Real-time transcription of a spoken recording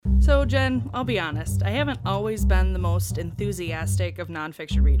Jen, I'll be honest, I haven't always been the most enthusiastic of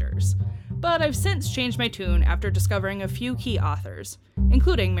nonfiction readers, but I've since changed my tune after discovering a few key authors,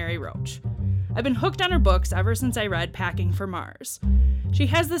 including Mary Roach. I've been hooked on her books ever since I read Packing for Mars. She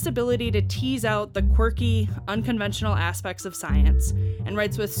has this ability to tease out the quirky, unconventional aspects of science, and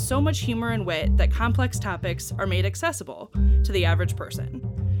writes with so much humor and wit that complex topics are made accessible to the average person.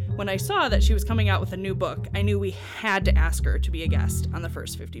 When I saw that she was coming out with a new book, I knew we had to ask her to be a guest on the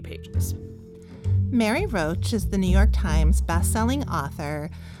first 50 pages. Mary Roach is the New York Times bestselling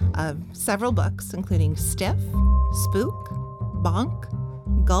author of several books, including Stiff, Spook,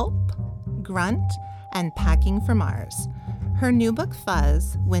 Bonk, Gulp, Grunt, and Packing for Mars. Her new book,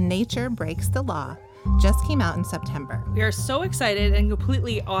 Fuzz, When Nature Breaks the Law, just came out in September. We are so excited and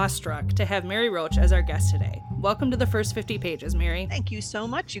completely awestruck to have Mary Roach as our guest today. Welcome to the first 50 pages, Mary. Thank you so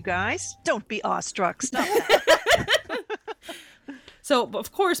much, you guys. Don't be awestruck. Stop that. So,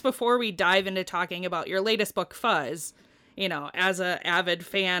 of course, before we dive into talking about your latest book, Fuzz, as an avid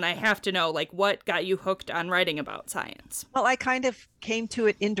fan, I have to know, what got you hooked on writing about science? Well, I kind of came to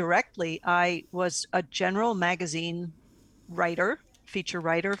it indirectly. I was a general magazine writer, feature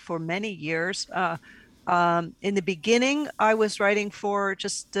writer for many years. In the beginning, I was writing for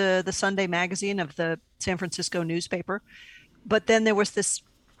just the Sunday magazine of the San Francisco newspaper. But then there was this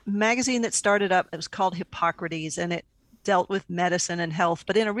magazine that started up. It was called Hippocrates, and it dealt with medicine and health,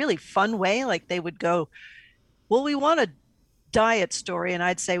 but in a really fun way. Like they would go, well, we want a diet story. And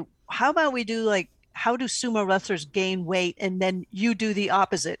I'd say, how about we do how do sumo wrestlers gain weight? And then you do the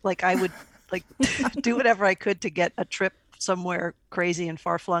opposite. Like I would do whatever I could to get a trip somewhere crazy and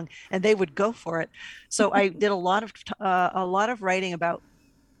far flung, and they would go for it. So I did a lot of writing about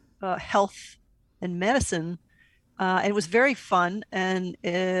health and medicine, and it was very fun. And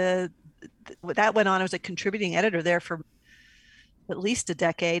that went on. I was a contributing editor there for at least a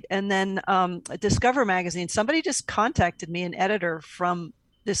decade. And then Discover magazine, somebody just contacted me, an editor from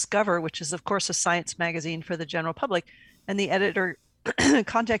Discover, which is of course a science magazine for the general public, and the editor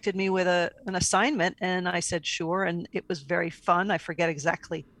contacted me with an assignment, and I said sure, and it was very fun. I forget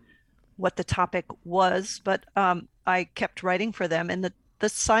exactly what the topic was, but I kept writing for them, and the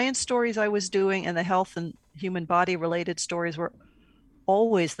science stories I was doing and the health and human body related stories were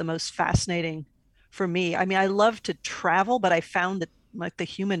always the most fascinating for me. I mean, I love to travel, but I found that the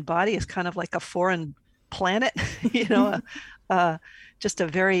human body is kind of like a foreign planet, just a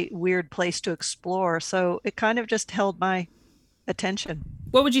very weird place to explore. So it kind of just held my attention.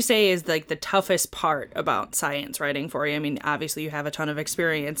 What would you say is the toughest part about science writing for you? I mean, obviously you have a ton of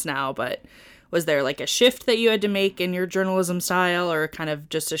experience now, but was there a shift that you had to make in your journalism style, or kind of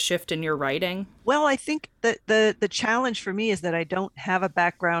just a shift in your writing? Well, I think that the challenge for me is that I don't have a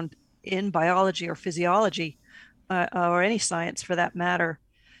background in biology or physiology, or any science for that matter.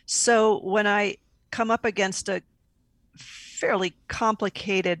 So when I come up against a fairly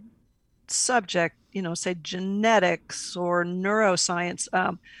complicated subject, say genetics or neuroscience,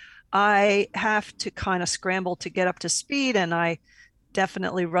 I have to kind of scramble to get up to speed, and I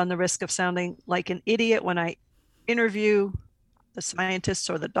definitely run the risk of sounding like an idiot when I interview the scientists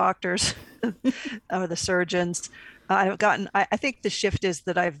or the doctors or the surgeons. I think the shift is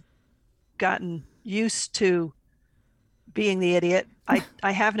that I've gotten used to being the idiot.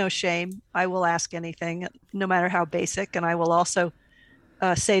 I have no shame. I will ask anything, no matter how basic, and I will also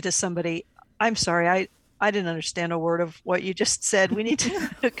say to somebody, I'm sorry, I didn't understand a word of what you just said. We need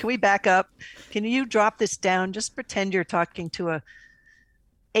to, can we back up? Can you drop this down? Just pretend you're talking to a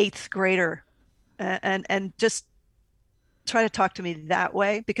 8th grader, and just try to talk to me that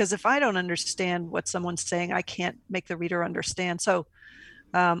way. Because if I don't understand what someone's saying, I can't make the reader understand. So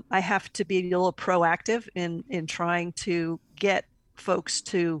I have to be a little proactive in trying to get folks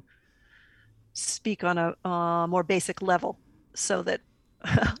to speak on a more basic level so that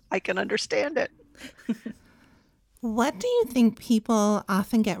I can understand it. What do you think people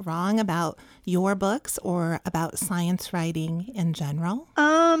often get wrong about your books or about science writing in general?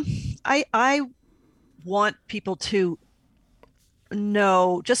 I want people to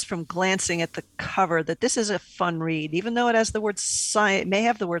know, just from glancing at the cover, that this is a fun read, even though it has the word science, may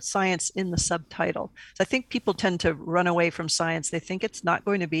have the word science in the subtitle. So I think people tend to run away from science. They think it's not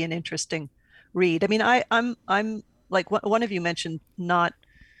going to be an interesting read. I mean, I'm like one of you mentioned, not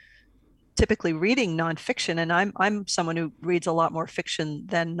typically reading nonfiction, and I'm someone who reads a lot more fiction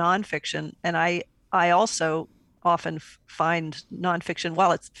than nonfiction, and I also often find nonfiction,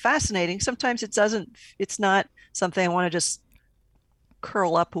 while it's fascinating, sometimes it's not something I want to just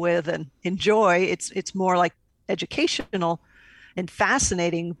curl up with and enjoy. It's more like educational and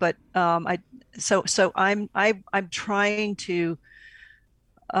fascinating, but I'm trying to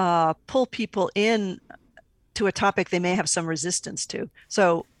pull people in to a topic they may have some resistance to.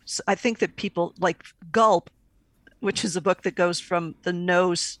 So I think that people like Gulp, which is a book that goes from the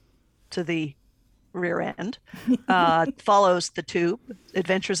nose to the rear end, follows the tube,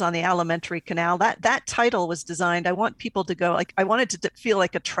 Adventures on the Alimentary Canal. That title was designed, I want people to go, like, I wanted it to feel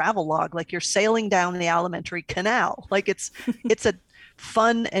like a travel log, like you're sailing down the Alimentary Canal. Like it's a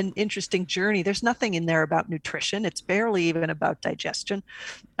fun and interesting journey. There's nothing in there about nutrition. It's barely even about digestion.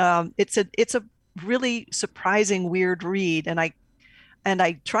 It's a really surprising, weird read. And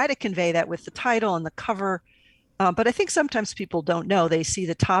I try to convey that with the title and the cover. But I think sometimes people don't know. They see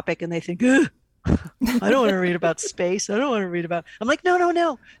the topic and they think, ugh, I don't want to read about space. I don't want to read about. I'm like,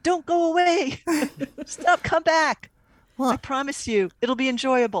 no, don't go away. Stop, come back. Well, I promise you, it'll be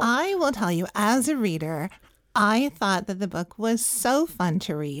enjoyable. I will tell you, as a reader, I thought that the book was so fun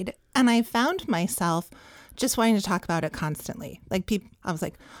to read, and I found myself just wanting to talk about it constantly. I was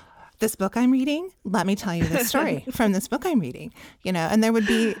like, this book I'm reading, let me tell you this story from this book I'm reading, and there would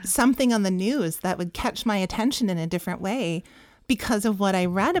be something on the news that would catch my attention in a different way because of what I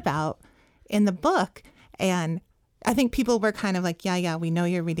read about in the book. And I think people were kind of like, yeah, we know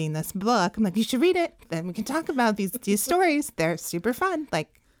you're reading this book. I'm like, you should read it. Then we can talk about these stories. They're super fun. I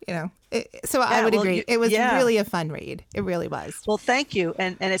would agree. It was really a fun read. It really was. Well, thank you.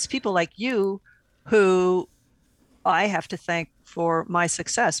 And it's people like you who I have to thank for my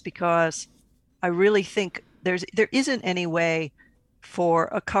success, because I really think there isn't any way for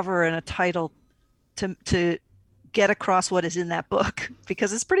a cover and a title to get across what is in that book,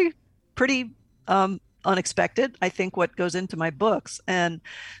 because it's pretty unexpected, I think, what goes into my books. And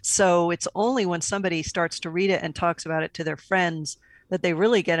so it's only when somebody starts to read it and talks about it to their friends that they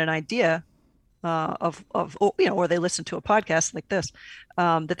really get an idea or they listen to a podcast like this,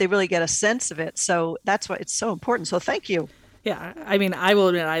 that they really get a sense of it. So that's why it's so important. So thank you. Yeah, I mean, I will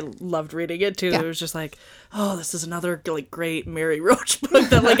admit, I loved reading it too. Yeah. It was just like, oh, this is another great Mary Roach book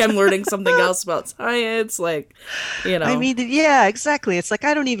that I'm learning something else about science. I mean, yeah, exactly. It's like,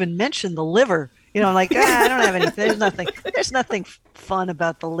 I don't even mention the liver. I don't have anything. There's nothing fun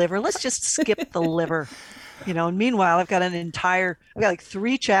about the liver. Let's just skip the liver. And meanwhile, I've got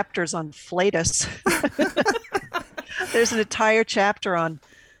 3 chapters on Flatus. There's an entire chapter on,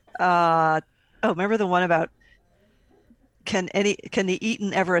 remember the one about can the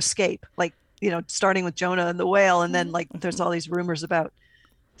Eaton ever escape? Starting with Jonah and the whale, and then there's all these rumors about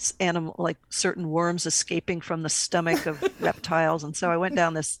certain worms escaping from the stomach of reptiles. And so I went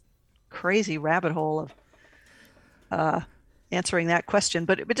down this crazy rabbit hole of answering that question,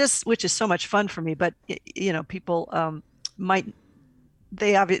 which is so much fun for me. But people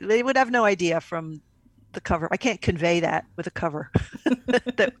they would have no idea from the cover. I can't convey that with a cover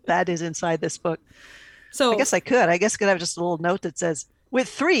that is inside this book. So I guess I could have just a little note that says, with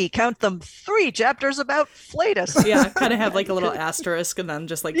 3 chapters about Flatus. Yeah, kind of have a little asterisk and then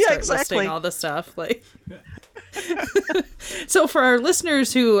just start listing all the stuff. So for our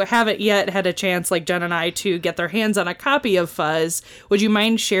listeners who haven't yet had a chance, like Jen and I, to get their hands on a copy of Fuzz, would you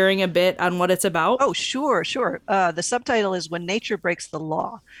mind sharing a bit on what it's about? Oh, sure. The subtitle is When Nature Breaks the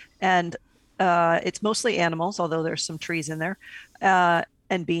Law. And it's mostly animals, although there's some trees in there,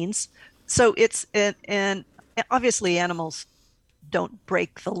 and beans. So it's, and obviously animals don't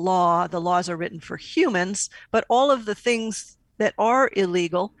break the law. The laws are written for humans, but all of the things that are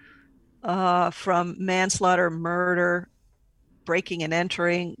illegal, from manslaughter, murder, breaking and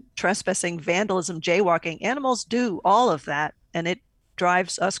entering, trespassing, vandalism, jaywalking, animals do all of that, and it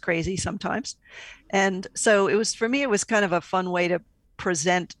drives us crazy sometimes. And so it was kind of a fun way to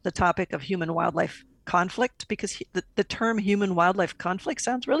present the topic of human-wildlife conflict, because the term human-wildlife conflict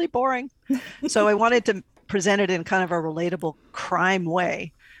sounds really boring. So I wanted to present it in kind of a relatable crime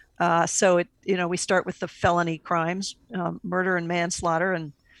way. So we start with the felony crimes, murder and manslaughter,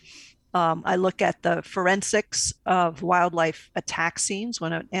 and I look at the forensics of wildlife attack scenes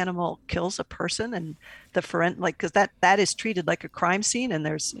when an animal kills a person, and because that is treated like a crime scene. And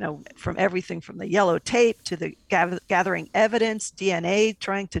there's, from everything from the yellow tape to the gathering evidence, DNA,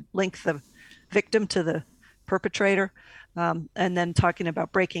 trying to link the victim to the perpetrator. And then talking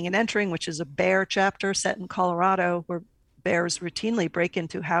about breaking and entering, which is a bear chapter set in Colorado, where bears routinely break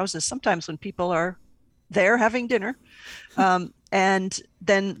into houses, sometimes when people are there having dinner. And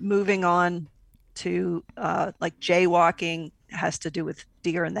then moving on to jaywalking has to do with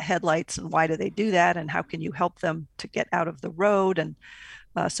deer in the headlights, and why do they do that, and how can you help them to get out of the road? And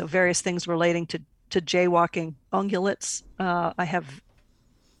so various things relating to jaywalking. Ungulates. I have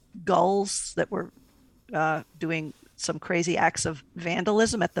gulls that were doing some crazy acts of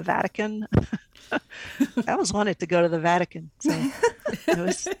vandalism at the Vatican. I always wanted to go to the Vatican, so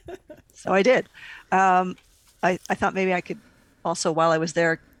I did. I thought maybe I could also, while I was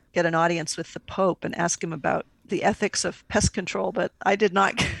there, get an audience with the Pope and ask him about the ethics of pest control, but I did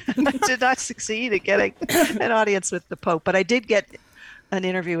not I did not succeed at getting an audience with the Pope. But I did get an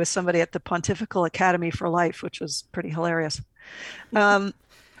interview with somebody at the Pontifical Academy for Life, which was pretty hilarious. I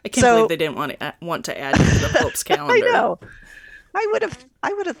can't believe they didn't want to add you to the Pope's calendar. I know. I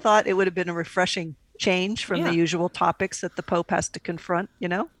would have thought it would have been a refreshing change from the usual topics that the Pope has to confront.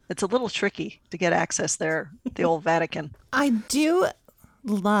 It's a little tricky to get access there, the old Vatican. I do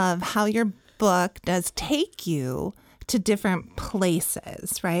love how your book does take you to different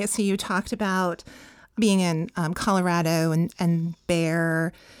places, right? So you talked about being in Colorado and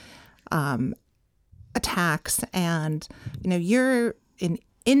bear attacks, and you're in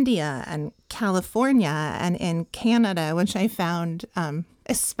India and California and in Canada, which I found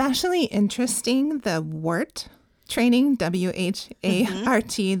especially interesting. The WART training, WHART,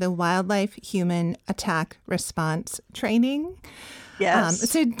 the Wildlife Human Attack Response Training. Yes.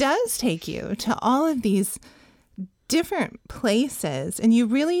 So it does take you to all of these different places, and you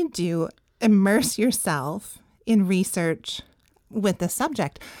really do immerse yourself in research with the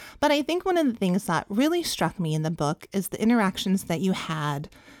subject. But I think one of the things that really struck me in the book is the interactions that you had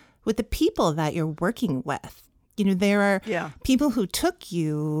with the people that you're working with. There are people who took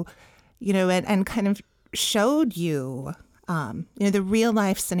you, and kind of showed you, the real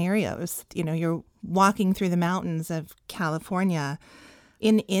life scenarios. You're walking through the mountains of California,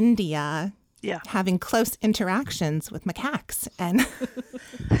 in India, having close interactions with macaques. And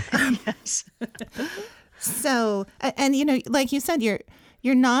yes. So, and like you said, you're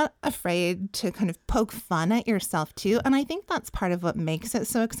not afraid to kind of poke fun at yourself too. And I think that's part of what makes it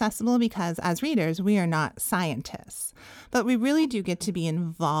so accessible, because as readers, we are not scientists, but we really do get to be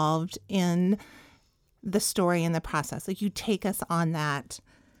involved in the story and the process. Like, you take us on that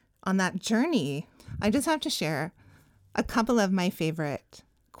journey. I just have to share a couple of my favorite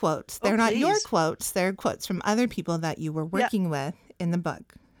quotes. They're not your quotes. They're quotes from other people that you were working with in the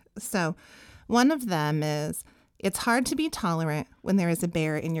book. So one of them is, "It's hard to be tolerant when there is a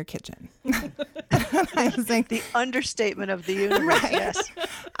bear in your kitchen." I was like, the understatement of the universe. Right? Yes.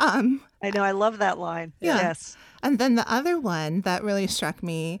 I know. I love that line. Yeah. Yes. And then the other one that really struck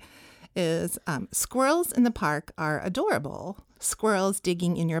me is, "Squirrels in the park are adorable. Squirrels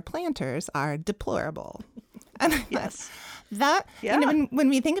digging in your planters are deplorable." And yes. That, when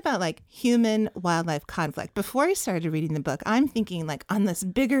we think about like human wildlife conflict, before I started reading the book, I'm thinking like on this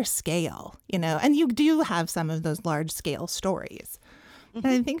bigger scale, and you do have some of those large scale stories. Mm-hmm.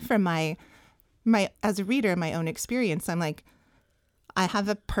 But I think from my as a reader, my own experience, I'm like, I have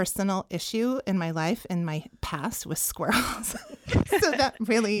a personal issue in my life, in my past, with squirrels. So that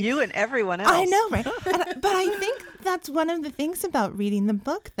really... You and everyone else. I know, right? But I think that's one of the things about reading the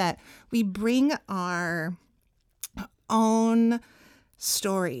book, that we bring our own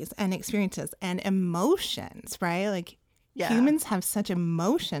stories and experiences and emotions, right? Like, humans have such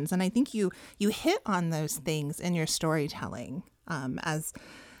emotions, and I think you hit on those things in your storytelling, as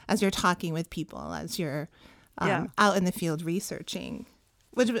you're talking with people, as you're out in the field researching,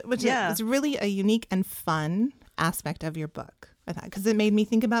 which is really a unique and fun aspect of your book, I thought, because it made me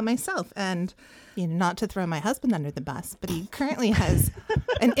think about myself. And not to throw my husband under the bus, but he currently has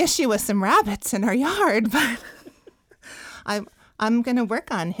an issue with some rabbits in our yard, but I'm going to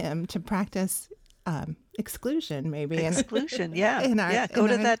work on him to practice exclusion, maybe. Exclusion, Go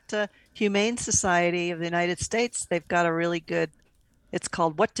to that Humane Society of the United States. They've got a really good, it's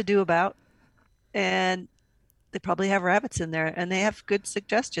called What to Do About, and they probably have rabbits in there, and they have good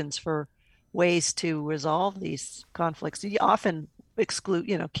suggestions for ways to resolve these conflicts. You often exclude,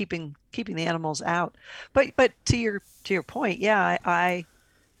 keeping the animals out. But to your point, I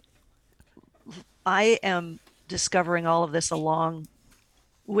am discovering all of this along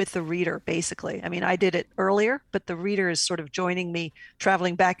with the reader, basically. I mean, I did it earlier, but the reader is sort of joining me,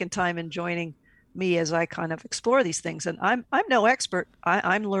 traveling back in time and joining me as I kind of explore these things. And I'm no expert.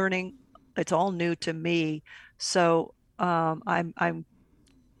 I'm learning. It's all new to me. So I'm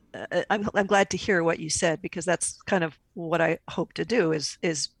glad to hear what you said, because that's kind of what I hope to do is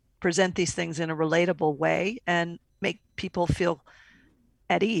present these things in a relatable way and make people feel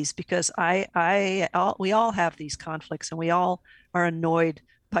at ease, because we all have these conflicts, and we all are annoyed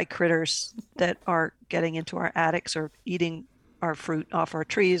by critters that are getting into our attics or eating our fruit off our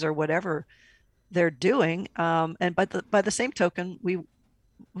trees or whatever they're doing. And by the same token,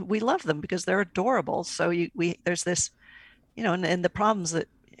 we love them because they're adorable. So there's this, and the problems that,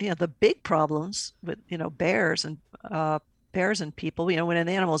 the big problems with, bears and bears and people. When an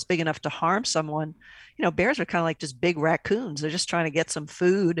animal is big enough to harm someone, bears are kind of like just big raccoons. They're just trying to get some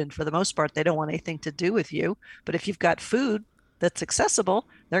food, and for the most part, they don't want anything to do with you. But if you've got food that's accessible,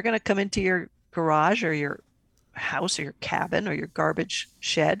 they're going to come into your garage or your house or your cabin or your garbage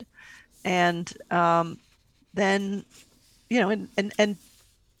shed, and then and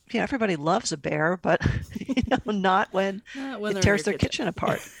everybody loves a bear, but not when it tears their kitchen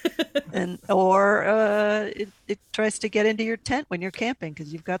apart, or it tries to get into your tent when you're camping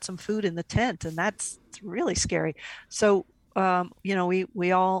because you've got some food in the tent, and it's really scary. So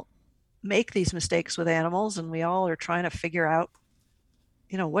we all make these mistakes with animals, and we all are trying to figure out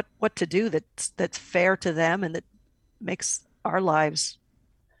what to do that's fair to them and that makes our lives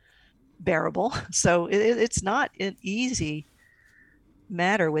bearable. So it's not an easy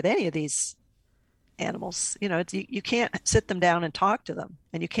matter with any of these animals. You can't sit them down and talk to them,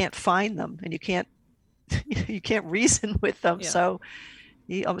 and you can't find them, and you can't reason with them. Yeah. So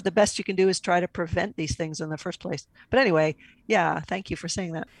the best you can do is try to prevent these things in the first place. But anyway, yeah, thank you for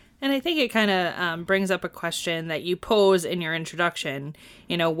saying that. And I think it kind of brings up a question that you pose in your introduction.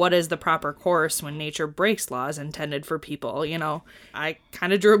 What is the proper course when nature breaks laws intended for people? I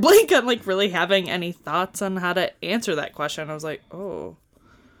kind of drew a blank on really having any thoughts on how to answer that question. I was like, oh,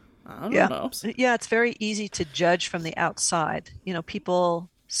 I don't know. Yeah, it's very easy to judge from the outside.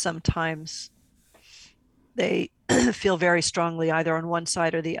 People sometimes they feel very strongly either on one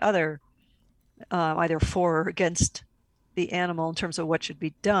side or the other, either for or against the animal in terms of what should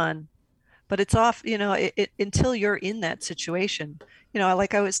be done. But it's off, until you're in that situation,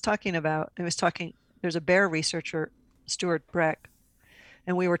 like I was talking, there's a bear researcher, Stuart Breck,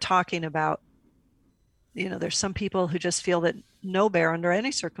 and we were talking about, there's some people who just feel that no bear under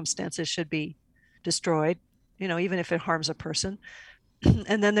any circumstances should be destroyed, even if it harms a person.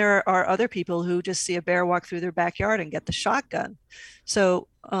 And then there are other people who just see a bear walk through their backyard and get the shotgun. So,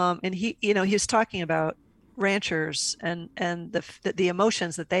 and he was talking about ranchers and the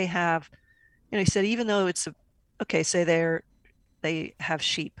emotions that they have. He said, even though say they have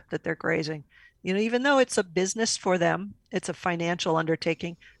sheep that they're grazing, even though it's a business for them, it's a financial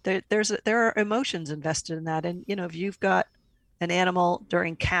undertaking, there are emotions invested in that. And if you've got an animal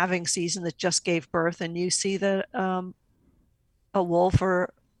during calving season that just gave birth, and you see that a wolf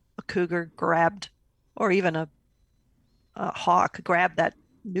or a cougar grabbed, or even a hawk grabbed that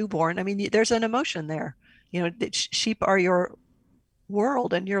newborn, I mean, there's an emotion there. Sheep are your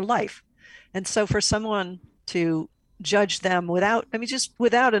world and your life. And so for someone to judge them without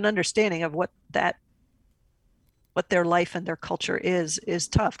an understanding of what their life and their culture is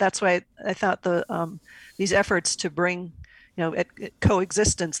tough. That's why I thought these efforts to bring, at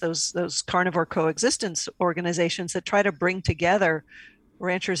coexistence, those carnivore coexistence organizations that try to bring together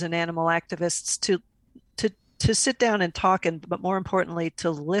ranchers and animal activists to sit down and talk, but more importantly,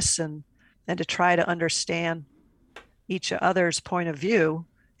 to listen and to try to understand each other's point of view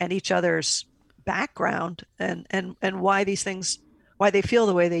and each other's background and why these things, why they feel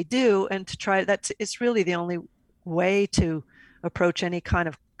the way they do, and to try it's really the only way to approach any kind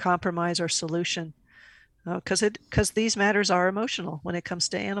of compromise or solution, because these matters are emotional when it comes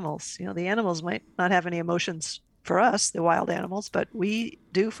to animals. The animals might not have any emotions for us, the wild animals, but we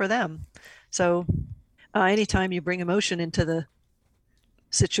do for them. So anytime you bring emotion into the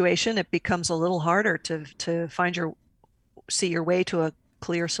situation, it becomes a little harder to see your way to a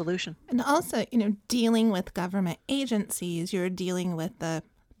clear solution. And also, dealing with government agencies, you're dealing with the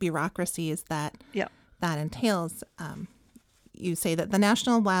bureaucracies that entails. You say that the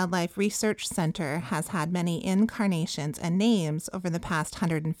National Wildlife Research Center has had many incarnations and names over the past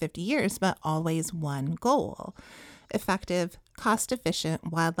 150 years, but always one goal: effective,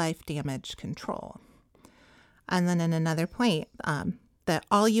 cost-efficient wildlife damage control. And then in another point, that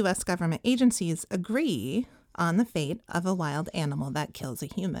all U.S. government agencies agree on the fate of a wild animal that kills a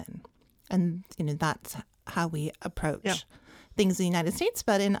human. And, that's how we approach things in the United States.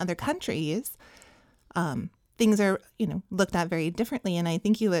 But in other countries, things are, looked at very differently. And I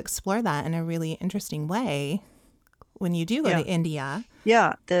think you explore that in a really interesting way when you do go to India.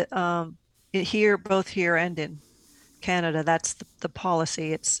 Yeah, both here and in Canada, that's the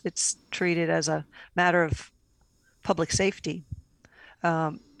policy. It's treated as a matter of public safety.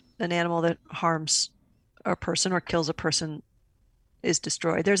 An animal that harms a person or kills a person is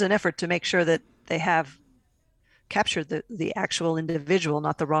destroyed. There's an effort to make sure that they have captured the actual individual,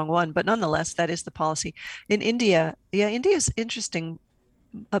 not the wrong one. But nonetheless, that is the policy. In India, India is interesting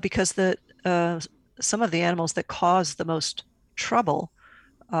because some of the animals that cause the most trouble,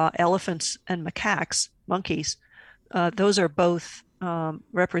 elephants and monkeys, those are both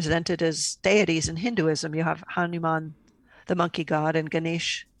represented as deities in Hinduism. You have Hanuman the monkey god, and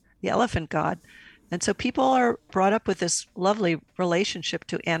Ganesh, the elephant god. And so people are brought up with this lovely relationship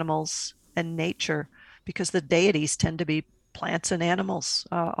to animals and nature because the deities tend to be plants and animals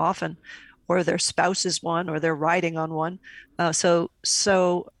often, or their spouse is one, or they're riding on one. So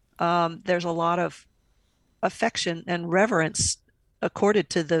there's a lot of affection and reverence accorded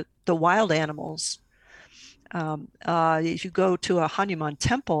to the wild animals. If you go to a Hanuman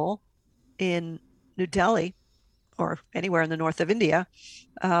temple in New Delhi or anywhere in the north of India,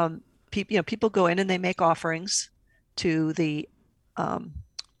 people go in and they make offerings to the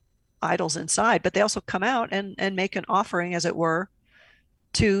idols inside, but they also come out and make an offering, as it were,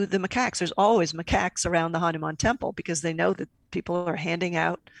 to the macaques. There's always macaques around the Hanuman temple because they know that people are handing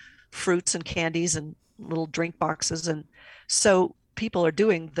out fruits and candies and little drink boxes. And so people are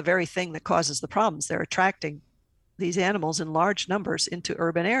doing the very thing that causes the problems. They're attracting these animals in large numbers into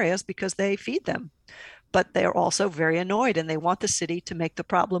urban areas because they feed them. But they're also very annoyed and they want the city to make the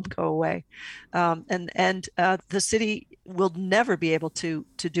problem go away. The city will never be able to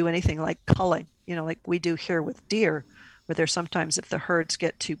do anything like culling, like we do here with deer, where there's sometimes, if the herds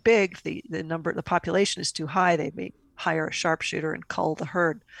get too big, the population is too high, they may hire a sharpshooter and cull the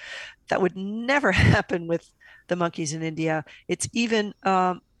herd. That would never happen with the monkeys in India. It's even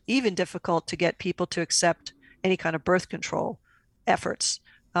difficult to get people to accept any kind of birth control efforts.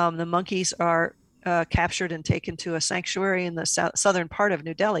 The monkeys are captured and taken to a sanctuary in the southern part of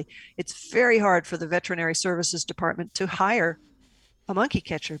New Delhi. It's very hard for the Veterinary Services Department to hire a monkey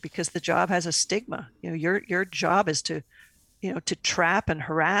catcher because the job has a stigma. Your job is to trap and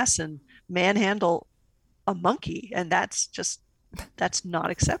harass and manhandle a monkey, and that's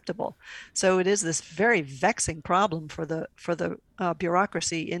not acceptable. So it is this very vexing problem for the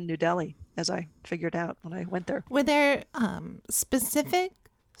bureaucracy in New Delhi, as I figured out when I went there. Were there specific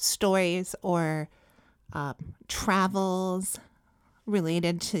stories or travels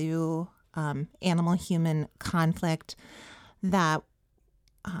related to animal-human conflict that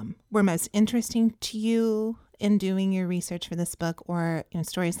were most interesting to you in doing your research for this book, or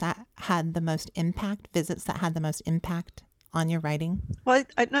stories that had the most impact, visits that had the most impact on your writing? Well,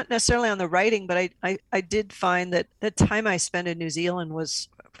 not necessarily on the writing, but I did find that the time I spent in New Zealand was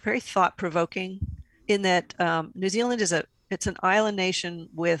very thought-provoking in that New Zealand it's an island nation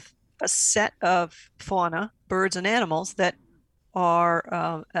with a set of fauna, birds and animals that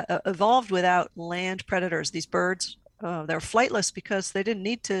are evolved without land predators. These birds, they're flightless because they didn't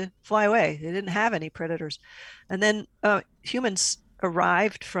need to fly away. They didn't have any predators. And then humans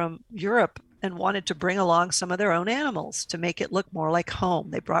arrived from Europe and wanted to bring along some of their own animals to make it look more like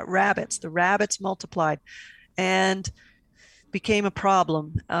home. They brought rabbits. The rabbits multiplied and became a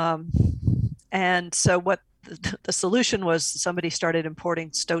problem. And so what the solution was, somebody started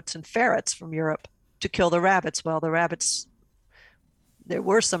importing stoats and ferrets from Europe to kill the rabbits. Well, there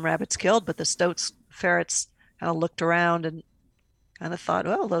were some rabbits killed, but the stoats, ferrets kind of looked around and kind of thought,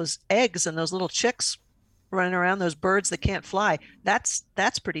 well, those eggs and those little chicks running around, those birds that can't fly, that's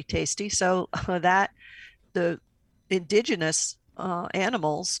pretty tasty. So that the indigenous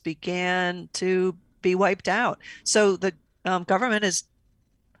animals began to be wiped out. So the government has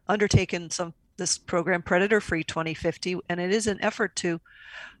undertaken this program, Predator Free 2050, and it is an effort to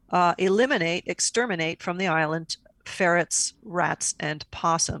exterminate from the island ferrets, rats, and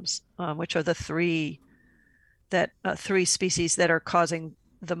possums, which are the three species that are causing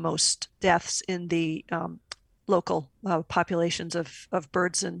the most deaths in the local populations of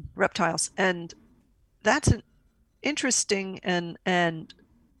birds and reptiles. And that's an interesting and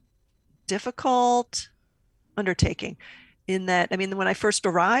difficult undertaking in that, when I first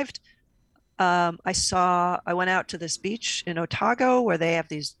arrived, I went out to this beach in Otago where they have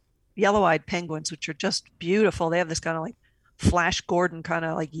these yellow-eyed penguins, which are just beautiful. They have this kind of like Flash Gordon kind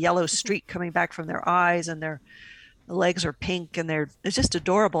of like yellow streak coming back from their eyes, and their legs are pink, and it's just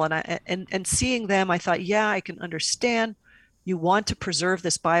adorable. And seeing them, I thought, yeah, I can understand. You want to preserve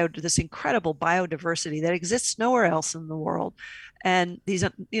this incredible biodiversity that exists nowhere else in the world. And these,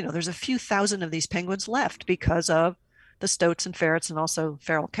 there's a few thousand of these penguins left because of the stoats and ferrets, and also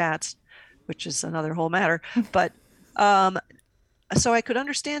feral cats, which is another whole matter. But so I could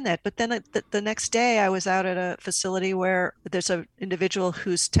understand that. But then the next day I was out at a facility where there's an individual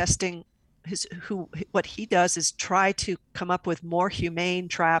who's testing what he does is try to come up with more humane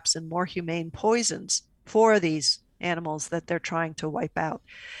traps and more humane poisons for these animals that they're trying to wipe out.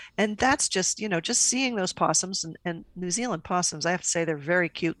 And that's just seeing those possums, and New Zealand possums, I have to say they're very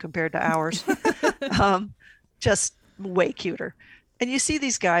cute compared to ours. Just way cuter. And you see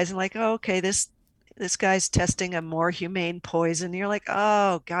these guys and like, oh, okay, this guy's testing a more humane poison. You're like,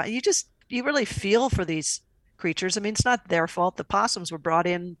 oh God, you really feel for these creatures. I mean, it's not their fault. The possums were brought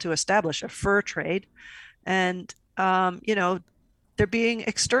in to establish a fur trade, and they're being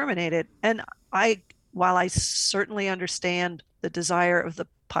exterminated. And while I certainly understand the desire of the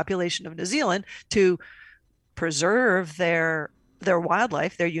population of New Zealand to preserve their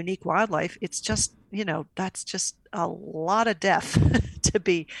wildlife, their unique wildlife, it's just, that's just a lot of death to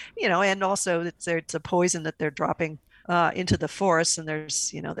be, and also it's a poison that they're dropping into the forest, and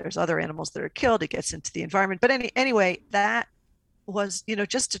there's other animals that are killed. It gets into the environment. But anyway, that was,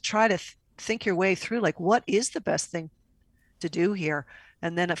 just to try to think your way through, like, what is the best thing to do here?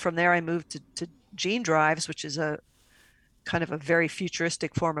 And then from there, I moved to gene drives, which is a kind of a very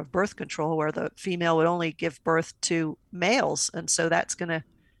futuristic form of birth control where the female would only give birth to males. And so that's going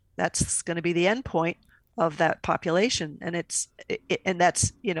to be the end point of that population. And that's,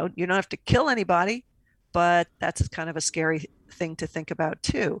 you don't have to kill anybody, but that's kind of a scary thing to think about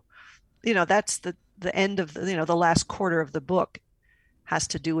too. That's the end of the last quarter of the book has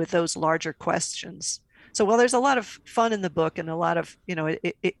to do with those larger questions. So while there's a lot of fun in the book and a lot of,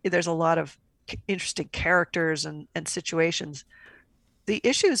 there's a lot of interesting characters and situations, the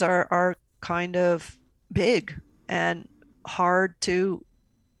issues are kind of big and hard to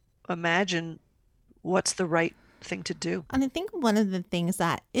imagine what's the right thing to do. And I think one of the things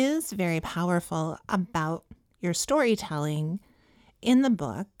that is very powerful about your storytelling in the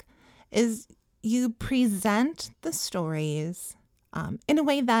book is you present the stories in a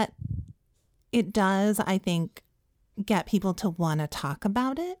way that it does, I think, get people to want to talk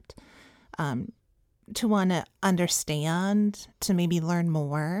about it, to want to understand, to maybe learn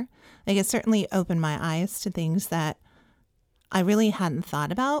more. Like, it certainly opened my eyes to things that I really hadn't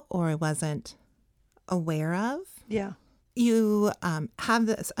thought about or wasn't aware of. Yeah. You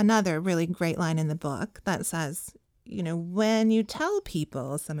have another really great line in the book that says, when you tell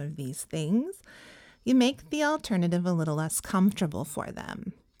people some of these things, you make the alternative a little less comfortable for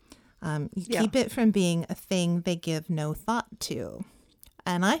them. Keep it from being a thing they give no thought to.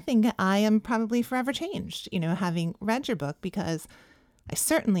 And I think I am probably forever changed, having read your book, because I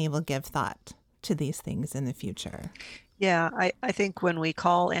certainly will give thought to these things in the future. Yeah, I think when we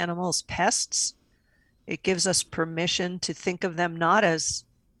call animals pests, it gives us permission to think of them not as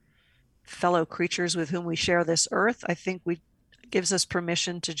fellow creatures with whom we share this earth. I think it gives us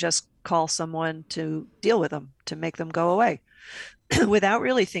permission to just call someone to deal with them, to make them go away, without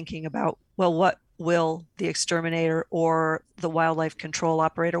really thinking about, well, what will the exterminator or the wildlife control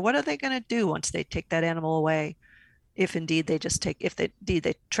operator, what are they going to do once they take that animal away? If indeed they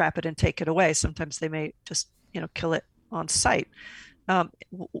trap it and take it away. Sometimes they may just, kill it on sight. Why,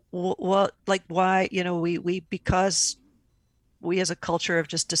 because we as a culture have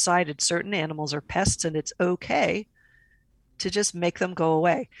just decided certain animals are pests and it's okay to just make them go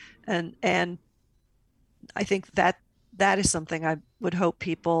away. And I think that is something I would hope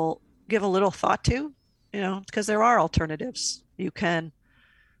people give a little thought to, because there are alternatives. You can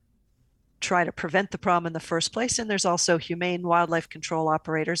try to prevent the problem in the first place. And there's also humane wildlife control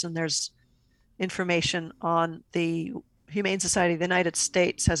operators. And there's information on the Humane Society of the United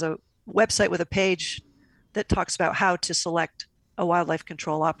States has a website with a page that talks about how to select a wildlife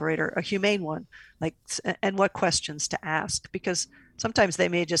control operator, a humane one, and what questions to ask, because sometimes they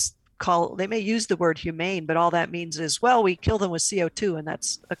may use the word humane, but all that means is, well, we kill them with CO2 and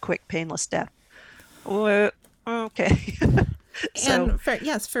that's a quick, painless death. Okay. And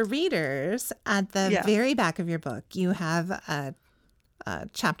for readers, at the very back of your book, you have a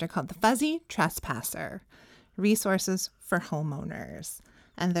chapter called The Fuzzy Trespasser, Resources for Homeowners.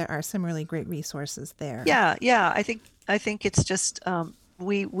 And there are some really great resources there. Yeah. I think it's just,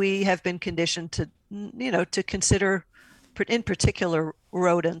 we have been conditioned to consider, in particular,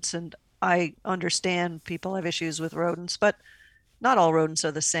 rodents. And I understand people have issues with rodents, but not all rodents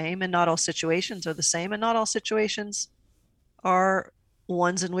are the same, and not all situations are the same, and not all situations are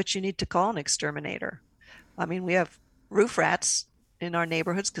ones in which you need to call an exterminator. I mean, we have roof rats in our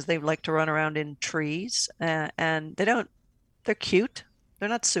neighborhoods because they like to run around in trees, and they're cute. They're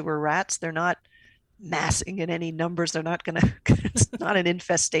not sewer rats. They're not massing in any numbers. They're not it's not an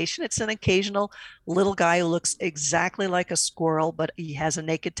infestation. It's an occasional little guy who looks exactly like a squirrel, but he has a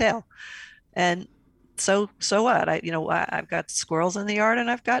naked tail. And so what? I've got squirrels in the yard, and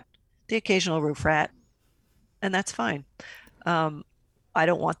I've got the occasional roof rat, and that's fine. I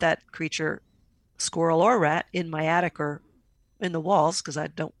don't want that creature, squirrel or rat, in my attic or in the walls, because I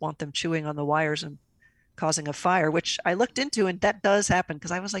don't want them chewing on the wires and causing a fire, which I looked into, and that does happen,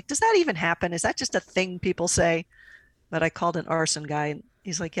 because I was like, does that even happen? Is that just a thing people say? But I called an arson guy, and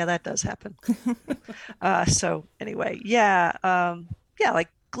he's like, yeah, that does happen. So anyway, like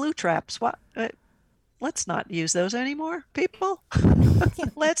glue traps. What? let's not use those anymore, people.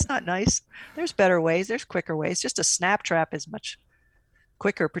 That's not nice. There's better ways. There's quicker ways. Just a snap trap is much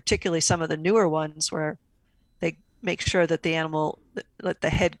quicker, particularly some of the newer ones where they make sure that the animal, that the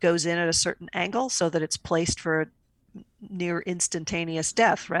head goes in at a certain angle so that it's placed for a near instantaneous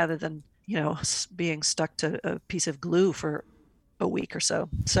death rather than, being stuck to a piece of glue for a week or so.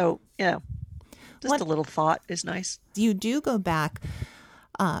 So, just a little thought is nice. You do go back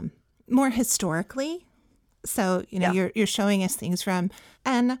more historically. So, you're showing us things from,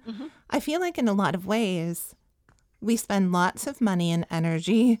 and I feel like in a lot of ways, we spend lots of money and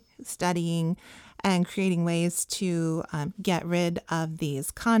energy studying and creating ways to get rid of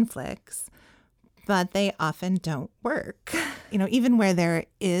these conflicts, but they often don't work. Even where there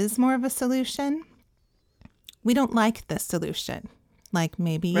is more of a solution, we don't like the solution. Like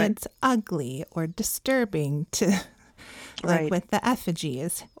maybe it's ugly or disturbing to... Like with the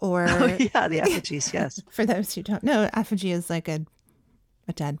effigies or... Oh, yeah, the effigies, yes. For those who don't know, effigy is like a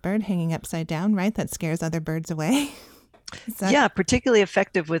dead bird hanging upside down, right? That scares other birds away. Yeah, particularly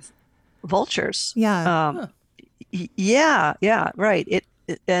effective with vultures. Yeah. Yeah, right.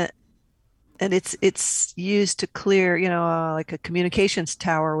 And it's used to clear, like a communications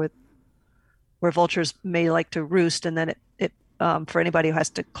tower where vultures may like to roost, and then it for anybody who has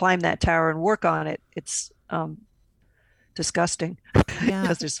to climb that tower and work on it, it's disgusting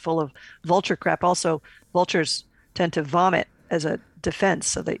because it's full of vulture crap. Also, vultures tend to vomit as a defense,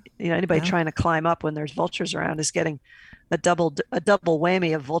 so that anybody trying to climb up when there's vultures around is getting a double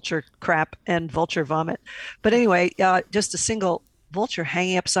whammy of vulture crap and vulture vomit. But anyway, just a single vulture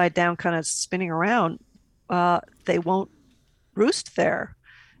hanging upside down, kind of spinning around, they won't roost there,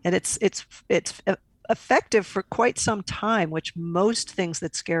 and it's effective for quite some time, which most things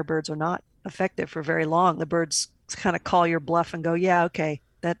that scare birds are not effective for very long. The birds kind of call your bluff and go, yeah, okay,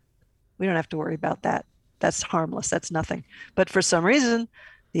 that we don't have to worry about that. That's harmless. That's nothing. But for some reason,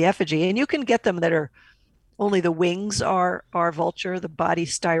 the effigy, and you can get them that are only the wings are vulture, the body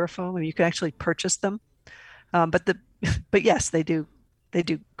styrofoam, and you can actually purchase them. But yes, they do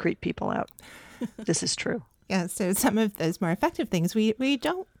creep people out. This is true. Yeah. So some of those more effective things we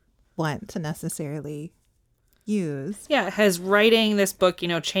don't want to necessarily use. Yeah, has writing this book,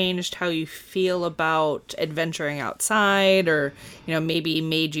 changed how you feel about adventuring outside, or, maybe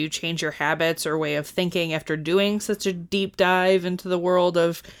made you change your habits or way of thinking after doing such a deep dive into the world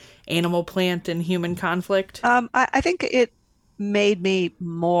of animal, plant, and human conflict? I think it made me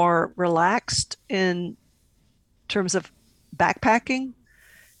more relaxed in terms of backpacking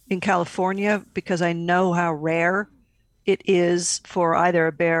in California, because I know how rare it is for either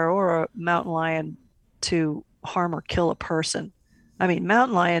a bear or a mountain lion to harm or kill a person. I mean,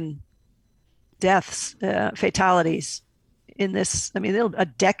 mountain lion deaths, fatalities in this, a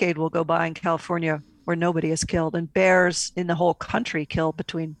decade will go by in California where nobody is killed, and bears in the whole country kill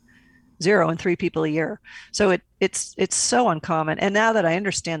between 0 and 3 people a year. So it's so uncommon. And now that I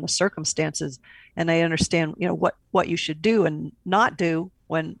understand the circumstances, and I understand, what you should do and not do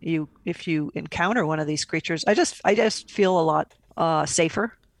if you encounter one of these creatures, I just feel a lot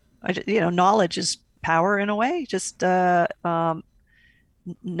safer. Knowledge is power in a way. Just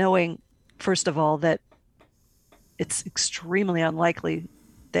knowing, first of all, that it's extremely unlikely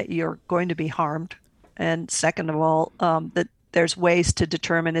that you're going to be harmed, and second of all, that there's ways to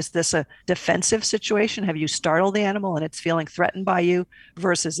determine, is this a defensive situation? Have you startled the animal and it's feeling threatened by you,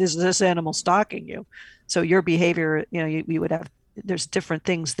 versus is this animal stalking you? So your behavior, you would have, there's different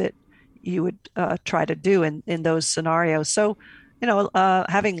things that you would try to do in those scenarios. So,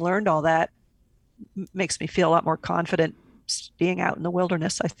 having learned all that makes me feel a lot more confident being out in the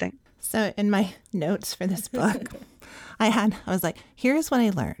wilderness, I think. So in my notes for this book, I was like, here's what I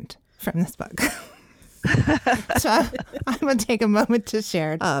learned from this book. So I'm going to take a moment to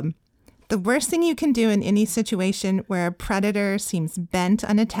share. The worst thing you can do in any situation where a predator seems bent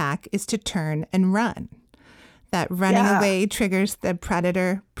on attack is to turn and run. That running away triggers the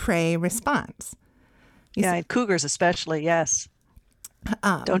predator-prey response. And cougars especially, yes.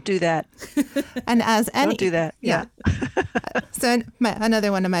 Don't do that. And don't do that. Yeah. So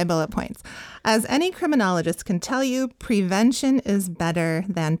another one of my bullet points. As any criminologist can tell you, prevention is better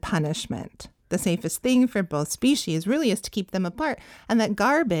than punishment. The safest thing for both species really is to keep them apart, and that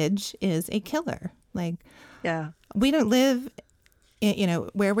garbage is a killer. We don't live,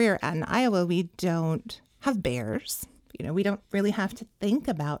 where we're at in Iowa, we don't have bears. We don't really have to think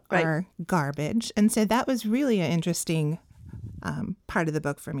about our garbage. And so that was really an interesting part of the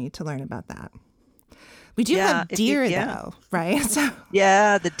book for me to learn about that. We do have deer though, right? So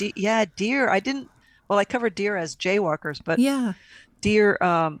deer. I covered deer as jaywalkers, but deer,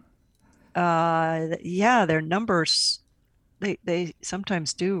 Yeah, their numbers, they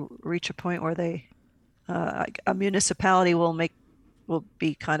sometimes do reach a point where a municipality will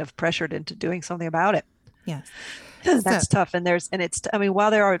be kind of pressured into doing something about it. Yes. That's tough. And I mean,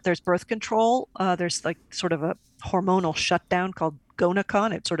 while there's birth control, there's like sort of a hormonal shutdown called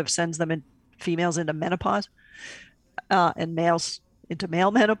gonacon. It sort of sends females into menopause, and males into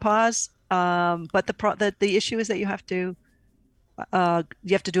male menopause. But the issue is that you have to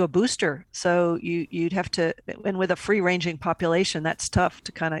do a booster. So you'd have to, and with a free ranging population, that's tough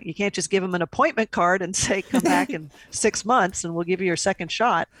to you can't just give them an appointment card and say, come back in 6 months and we'll give you your second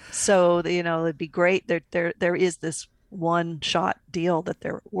shot. So, it'd be great. There is this one shot deal that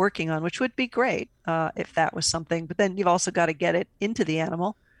they're working on, which would be great if that was something, but then you've also got to get it into the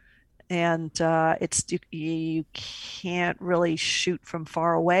animal. And you can't really shoot from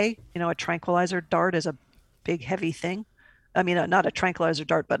far away. A tranquilizer dart is a big, heavy thing. I mean, not a tranquilizer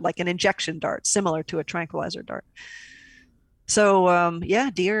dart, but like an injection dart, similar to a tranquilizer dart. So,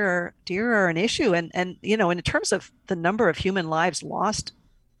 deer are an issue. And in terms of the number of human lives lost,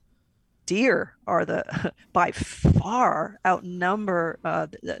 deer are by far outnumber. I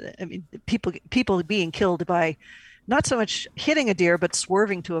mean, people being killed by not so much hitting a deer, but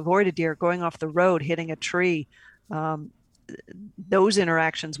swerving to avoid a deer, going off the road, hitting a tree. Those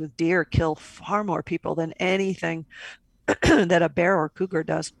interactions with deer kill far more people than anything that a bear or cougar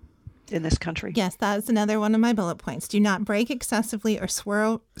does in this country. Yes, that's another one of my bullet points. Do not brake excessively or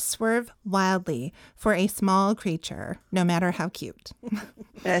swerve wildly for a small creature, no matter how cute.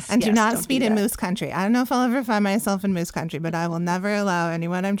 And do not speed in moose country. I don't know if I'll ever find myself in moose country, but I will never allow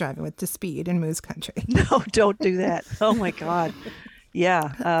anyone I'm driving with to speed in moose country. No, don't do that. Oh my God.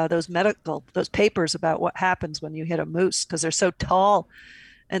 Yeah, those papers about what happens when you hit a moose, because they're so tall,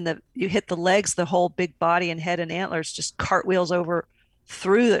 and you hit the legs, the whole big body and head and antlers just cartwheels over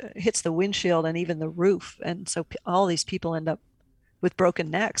hits the windshield and even the roof. And so all these people end up with broken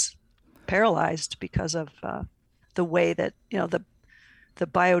necks, paralyzed because of the way that, the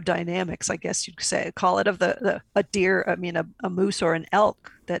biodynamics, I guess you'd call it, of a deer, a moose or an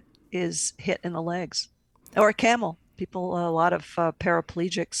elk that is hit in the legs, or a camel. A lot of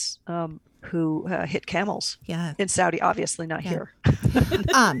paraplegics who hit camels. Yeah. In Saudi, obviously not here.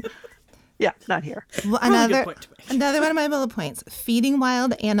 Yeah, not here. Well, another one of my bullet points: feeding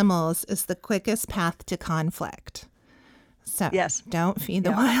wild animals is the quickest path to conflict. So yes, don't feed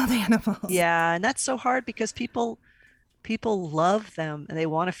the wild animals. Yeah, and that's so hard because people love them and they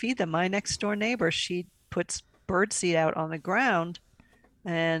want to feed them. My next door neighbor, she puts birdseed out on the ground,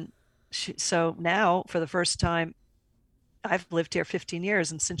 and so now for the first time, I've lived here 15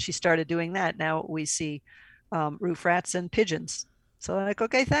 years, and since she started doing that, now we see roof rats and pigeons. So I'm like,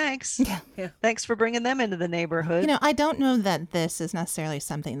 okay, thanks. Yeah. Thanks for bringing them into the neighborhood. I don't know that this is necessarily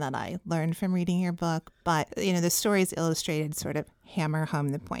something that I learned from reading your book, but, the stories illustrated sort of hammer home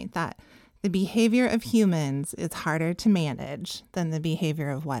the point that the behavior of humans is harder to manage than the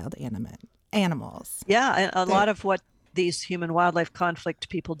behavior of wild animals. Yeah, and a lot of what these human-wildlife conflict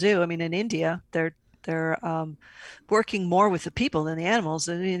people do, I mean, in India, they're working more with the people than the animals.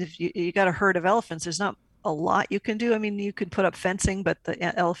 I mean, if you got a herd of elephants, there's not a lot you can do. I mean, you can put up fencing, but the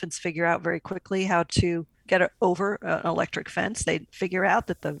elephants figure out very quickly how to get over an electric fence. They figure out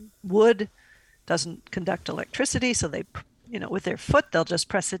that the wood doesn't conduct electricity, so they, with their foot, they'll just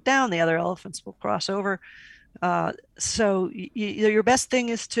press it down. The other elephants will cross over. So your best thing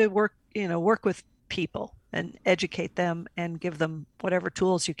is to work with people and educate them and give them whatever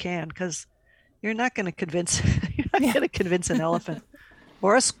tools you can, because you're not going to convince an elephant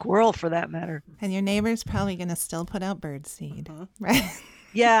or a squirrel for that matter. And your neighbor's probably going to still put out birdseed, right?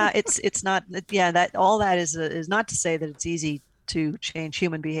 Yeah, it's not. Yeah, that all that is not to say that it's easy to change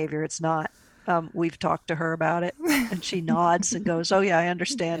human behavior. It's not. We've talked to her about it, and she nods and goes, "Oh yeah, I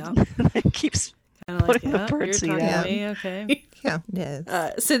understand." Yeah. And keeps putting the birdseed out. Okay. Yeah, it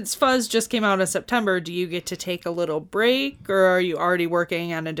is. Since Fuzz just came out in September, do you get to take a little break, or are you already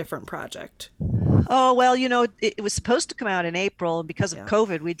working on a different project? Oh, well, it was supposed to come out in April, and because of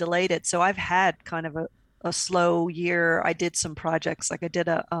COVID, we delayed it. So I've had kind of a slow year. I did some projects, like I did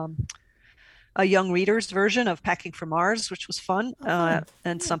a young readers version of Packing for Mars, which was fun,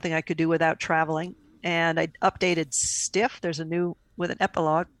 and something I could do without traveling. And I updated Stiff. There's with an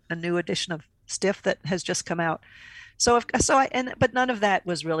epilogue, a new edition of Stiff that has just come out. But none of that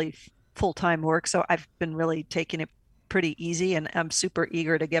was really full-time work. So I've been really taking it pretty easy, and I'm super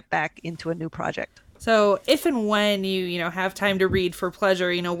eager to get back into a new project. So if and when you have time to read for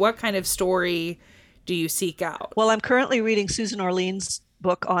pleasure, what kind of story do you seek out? Well, I'm currently reading Susan Orlean's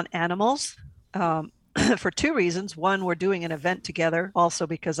book on animals for two reasons. One, we're doing an event together, also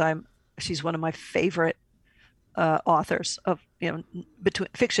because I'm she's one of my favorite authors of, between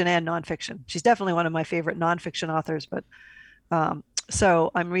fiction and nonfiction. She's definitely one of my favorite nonfiction authors. But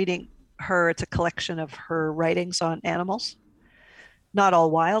so I'm reading her. It's a collection of her writings on animals. Not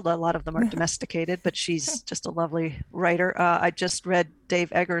all wild. A lot of them are domesticated, but she's just a lovely writer. I just read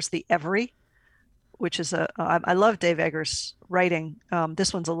Dave Eggers' The Every, which is I love Dave Eggers' writing.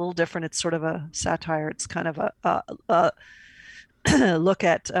 This one's a little different. It's sort of a satire. It's kind of a look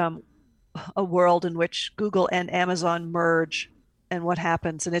at a world in which Google and Amazon merge and what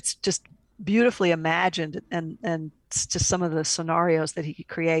happens. And it's just beautifully imagined, and it's just some of the scenarios that he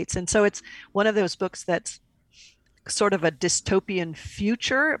creates. And so it's one of those books that's sort of a dystopian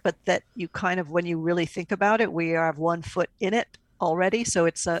future, but that you kind of, when you really think about it, we have one foot in it already. So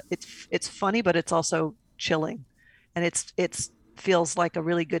it's funny, but it's also chilling, and it's feels like a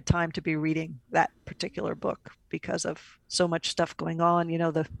really good time to be reading that particular book because of so much stuff going on.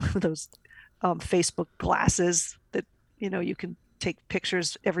 Those Facebook glasses that you can take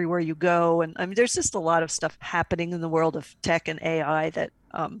pictures everywhere you go, and I mean there's just a lot of stuff happening in the world of tech and AI that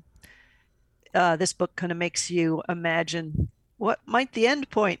this book kind of makes you imagine what might the end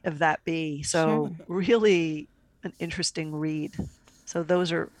point of that be. So sure. Really an interesting read. So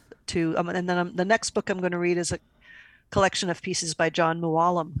those are two. And then the next book I'm going to read is a collection of pieces by John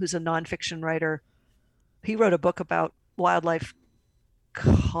Mooallem, who's a nonfiction writer. He wrote a book about wildlife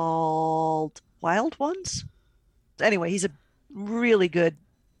called Wild Ones. Anyway, he's a really good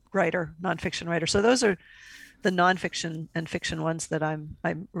writer, nonfiction writer. So those are the nonfiction and fiction ones that I'm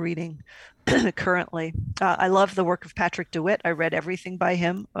reading currently. I love the work of Patrick DeWitt. I read everything by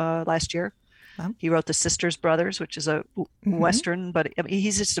him last year. Wow. He wrote The Sisters Brothers, which is a Western, but I mean,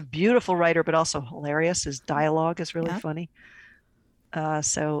 he's just a beautiful writer, but also hilarious. His dialogue is really funny.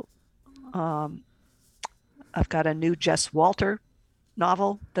 So I've got a new Jess Walter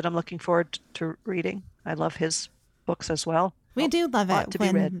novel that I'm looking forward to reading. I love his books as well. We do love it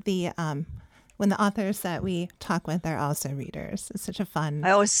when the authors that we talk with are also readers. It's such a fun.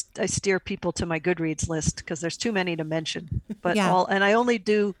 I steer people to my Goodreads list because there's too many to mention. But and I only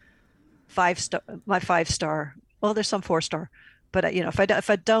do 5-star. My 5-star. Well, there's some 4-star, but if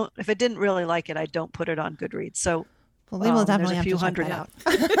I didn't really like it, I don't put it on Goodreads. So we will definitely have to check that out.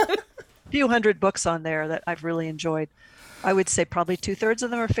 A few hundred books on there that I've really enjoyed. I would say probably 2/3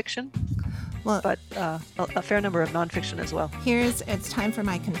 of them are fiction. Well, but a fair number of nonfiction as well. It's time for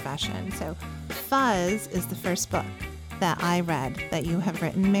my confession. So Fuzz is the first book that I read that you have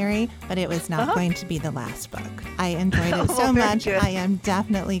written, Mary, but it was not going to be the last book. I enjoyed it so much. Good. I am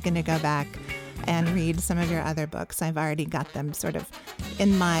definitely going to go back and read some of your other books. I've already got them sort of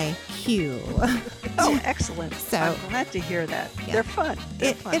in my queue. Oh, excellent. So I'm glad to hear that. Yeah. They're fun.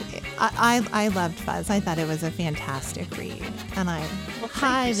 I loved Fuzz. I thought it was a fantastic read, and I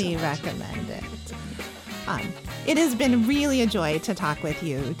highly recommend it. It has been really a joy to talk with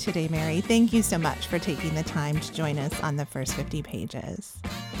you today, Mary. Thank you so much for taking the time to join us on the first 50 pages.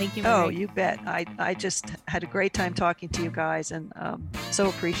 Thank you, Mary. Oh, you bet. I just had a great time talking to you guys, and so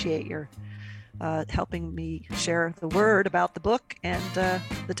appreciate your helping me share the word about the book and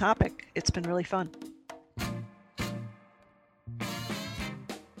the topic. It's been really fun.